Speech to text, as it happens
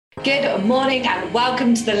Good morning and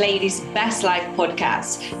welcome to the Ladies Best Life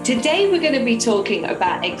podcast. Today we're going to be talking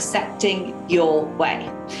about accepting your way.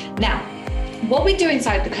 Now, what we do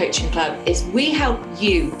inside the coaching club is we help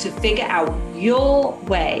you to figure out your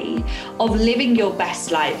way of living your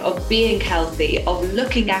best life, of being healthy, of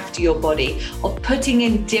looking after your body, of putting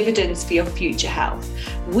in dividends for your future health.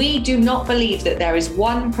 We do not believe that there is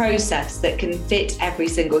one process that can fit every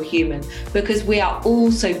single human, because we are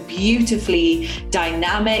all so beautifully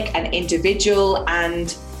dynamic and individual,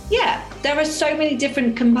 and there are so many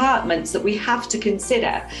different compartments that we have to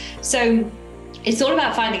consider. So it's all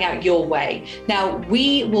about finding out your way. Now,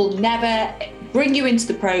 we will never bring you into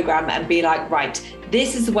the program and be like, right,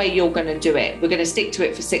 this is the way you're going to do it. We're going to stick to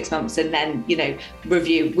it for 6 months and then,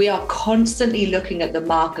 review. We are constantly looking at the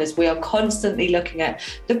markers. We are constantly looking at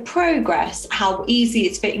the progress, how easy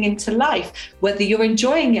it's fitting into life, whether you're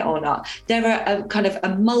enjoying it or not. There are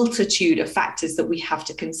a multitude of factors that we have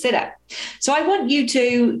to consider. So I want you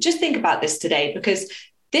to just think about this today, because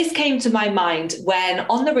this came to my mind when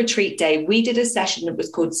on the retreat day, we did a session that was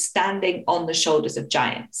called Standing on the Shoulders of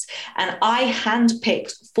Giants. And I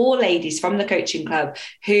handpicked 4 ladies from the coaching club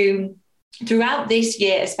who, throughout this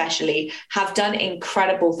year especially, have done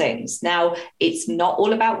incredible things. Now, it's not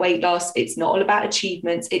all about weight loss. It's not all about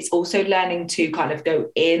achievements. It's also learning to kind of go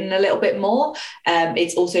in a little bit more.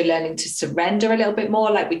 It's also learning to surrender a little bit more,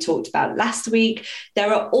 like we talked about last week.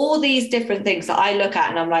 There are all these different things that I look at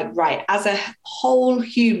and I'm like, right, as a whole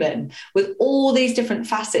human with all these different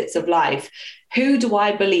facets of life, who do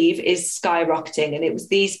I believe is skyrocketing? And it was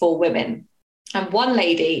these 4 women. And one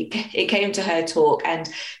lady, it came to her talk, and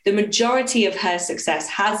the majority of her success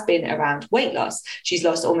has been around weight loss. She's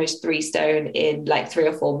lost almost 3 stone in like 3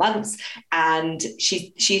 or 4 months. And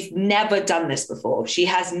she's never done this before. She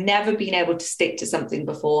has never been able to stick to something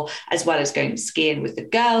before, as well as going skiing with the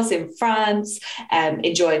girls in France,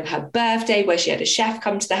 enjoying her birthday where she had a chef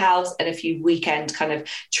come to the house and a few weekend kind of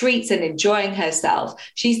treats and enjoying herself.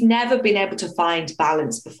 She's never been able to find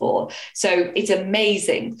balance before. So it's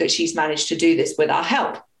amazing that she's managed to do this with our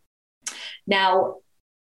help. Now,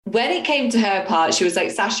 when it came to her part, she was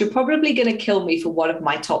like, Sash, you're probably going to kill me for one of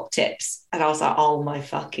my top tips. And I was like, oh my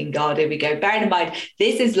fucking God, here we go. Bearing in mind,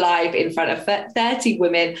 this is live in front of 30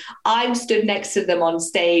 women. I'm stood next to them on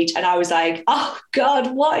stage and I was like, oh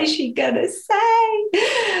God, what is she going to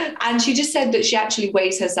say? And she just said that she actually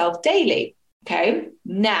weighs herself daily. Okay.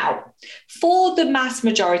 Now, for the mass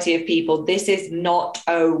majority of people, this is not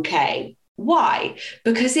okay. Why?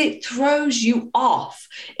 Because it throws you off.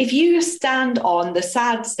 If you stand on the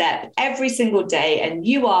sad step every single day and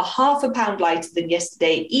you are half a pound lighter than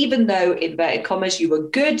yesterday, even though, inverted commas, you were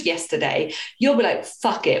good yesterday, you'll be like,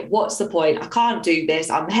 fuck it. What's the point? I can't do this.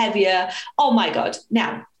 I'm heavier. Oh my God.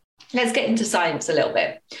 Now, let's get into science a little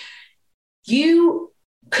bit. You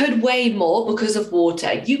could weigh more because of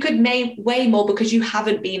water. You could weigh more because you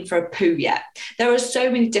haven't been for a poo yet. There are so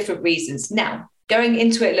many different reasons. Now, going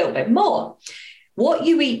into it a little bit more, what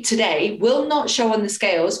you eat today will not show on the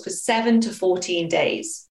scales for 7 to 14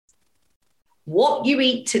 days. What you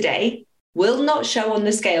eat today will not show on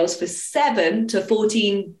the scales for 7 to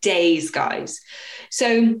 14 days, guys.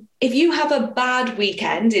 So if you have a bad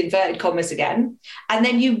weekend, inverted commas again, and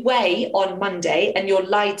then you weigh on Monday and you're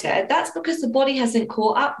lighter, that's because the body hasn't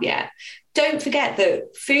caught up yet. Don't forget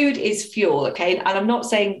that food is fuel, okay? And I'm not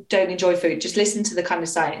saying don't enjoy food, just listen to the kind of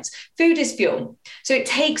science. Food is fuel. So it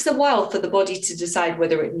takes a while for the body to decide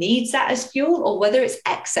whether it needs that as fuel or whether it's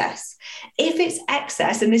excess. If it's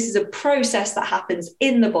excess, and this is a process that happens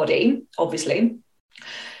in the body, obviously,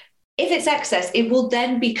 if it's excess, it will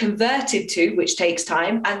then be converted to, which takes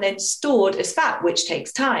time, and then stored as fat, which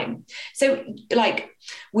takes time. So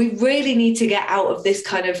we really need to get out of this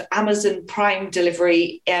kind of Amazon Prime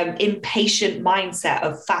delivery, impatient mindset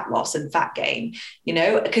of fat loss and fat gain,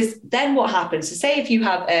 because then what happens? So say if you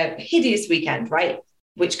have a hideous weekend, right?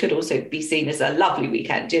 Which could also be seen as a lovely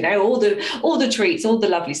weekend, all the treats, all the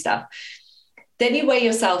lovely stuff. Then you weigh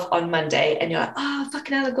yourself on Monday and you're like, oh,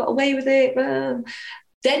 fucking hell, I got away with it.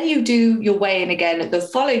 Then you do your weigh-in again the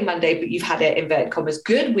following Monday, but you've had an inverted commas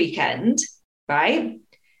good weekend, right?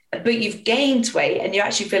 But you've gained weight and you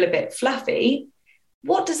actually feel a bit fluffy.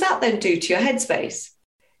 What does that then do to your headspace?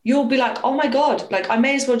 You'll be like, oh my God, I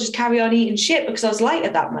may as well just carry on eating shit because I was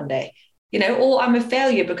lighter that Monday, or I'm a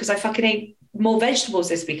failure because I fucking ate more vegetables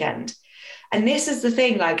this weekend. And this is the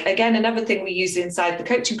thing, again, another thing we use inside the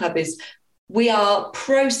coaching club is we are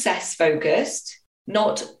process focused,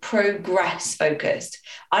 not progress focused.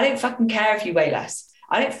 I don't fucking care if you weigh less.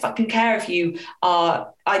 I don't fucking care if you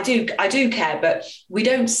are, I do care, but we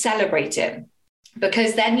don't celebrate it.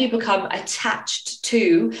 because then you become attached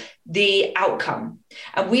to the outcome.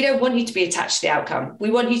 And we don't want you to be attached to the outcome.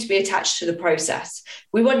 We want you to be attached to the process.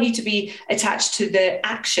 We want you to be attached to the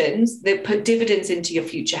actions that put dividends into your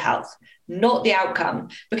future health, not the outcome.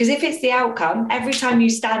 Because if it's the outcome, every time you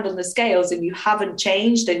stand on the scales and you haven't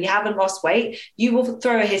changed and you haven't lost weight, you will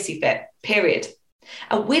throw a hissy fit, period.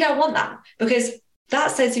 And we don't want that, because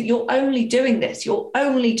that says that you're only doing this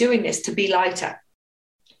to be lighter.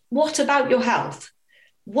 What about your health?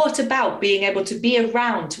 What about being able to be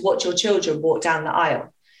around to watch your children walk down the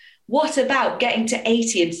aisle? What about getting to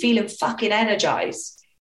 80 and feeling fucking energized?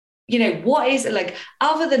 What is it like,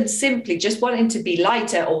 other than simply just wanting to be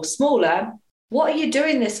lighter or smaller? What are you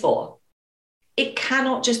doing this for? It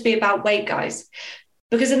cannot just be about weight, guys.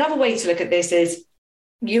 Because another way to look at this is,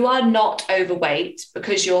 you are not overweight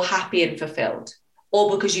because you're happy and fulfilled,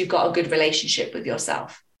 or because you've got a good relationship with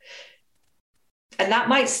yourself. And that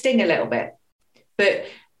might sting a little bit, but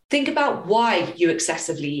think about why you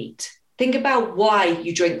excessively eat. Think about why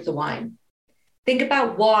you drink the wine. Think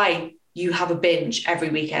about why you have a binge every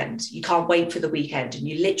weekend. You can't wait for the weekend and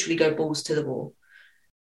you literally go balls to the wall.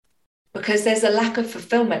 Because there's a lack of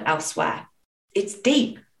fulfillment elsewhere. It's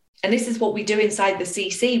deep. And this is what we do inside the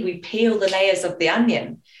CC. We peel the layers of the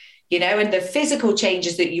onion, and the physical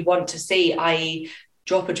changes that you want to see, i.e.,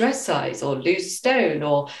 drop a dress size or lose a stone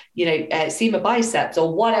or, see my biceps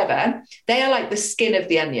or whatever, they are like the skin of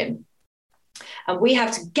the onion. And we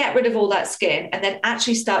have to get rid of all that skin and then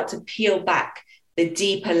actually start to peel back the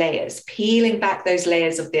deeper layers, peeling back those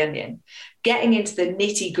layers of the onion, getting into the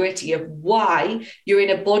nitty gritty of why you're in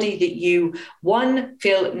a body that you, 1,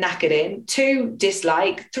 feel knackered in, 2,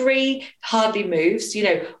 dislike, 3, hardly moves.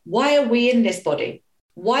 Why are we in this body?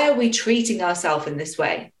 Why are we treating ourselves in this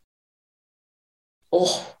way?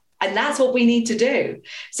 And that's what we need to do.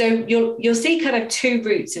 So you'll see kind of 2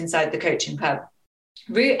 routes inside the coaching club.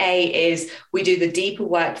 Route A is we do the deeper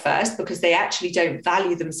work first, because they actually don't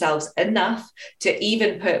value themselves enough to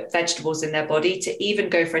even put vegetables in their body, to even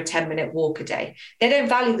go for a 10-minute walk a day. They don't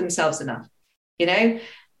value themselves enough,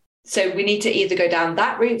 So we need to either go down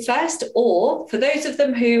that route first, or for those of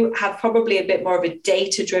them who have probably a bit more of a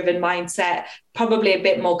data-driven mindset, probably a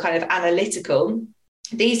bit more kind of analytical,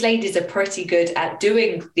 these ladies are pretty good at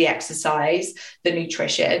doing the exercise, the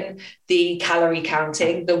nutrition, the calorie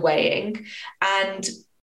counting, the weighing. And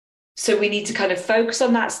so we need to kind of focus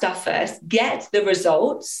on that stuff first, get the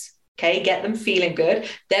results, okay, get them feeling good.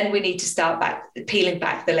 Then we need to start peeling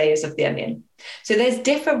back the layers of the onion. So there's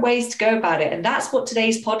different ways to go about it. And that's what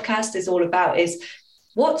today's podcast is all about, is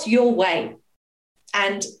what's your way?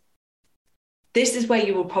 And this is where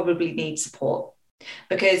you will probably need support.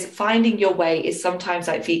 Because finding your way is sometimes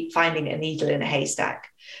like finding a needle in a haystack.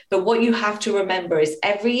 But what you have to remember is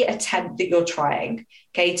every attempt that you're trying,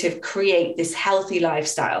 okay, to create this healthy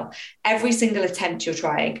lifestyle, every single attempt you're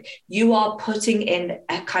trying, you are putting in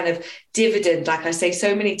a kind of dividend, like I say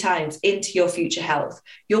so many times, into your future health.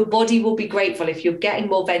 Your body will be grateful if you're getting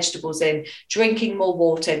more vegetables in, drinking more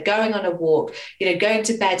water, going on a walk, going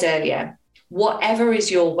to bed earlier, whatever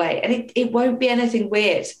is your way. And it won't be anything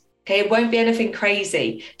weird. Okay, it won't be anything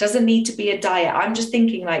crazy. It doesn't need to be a diet. I'm just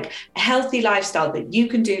thinking like a healthy lifestyle that you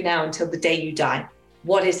can do now until the day you die.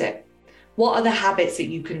 What is it? What are the habits that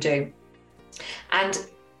you can do? And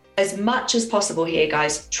as much as possible here,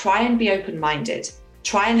 guys, try and be open-minded.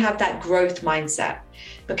 Try and have that growth mindset,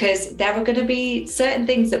 because there are going to be certain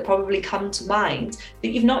things that probably come to mind that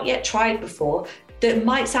you've not yet tried before that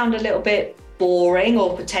might sound a little bit boring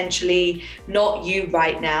or potentially not you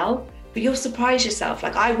right now. But you'll surprise yourself.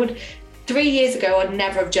 Like 3 years ago, I'd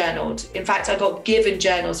never have journaled. In fact, I got given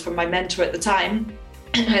journals from my mentor at the time,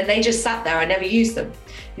 and they just sat there. I never used them.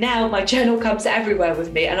 Now my journal comes everywhere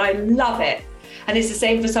with me, and I love it. And it's the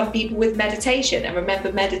same for some people with meditation. And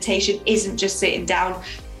remember, meditation isn't just sitting down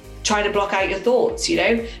trying to block out your thoughts,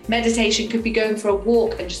 Meditation could be going for a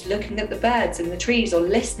walk and just looking at the birds and the trees or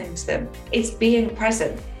listening to them. It's being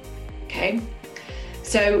present, okay?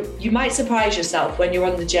 So you might surprise yourself when you're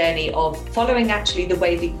on the journey of following actually the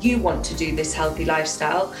way that you want to do this healthy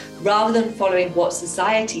lifestyle, rather than following what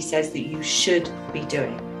society says that you should be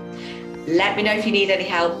doing. Let me know if you need any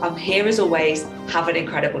help. I'm here as always. Have an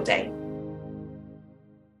incredible day.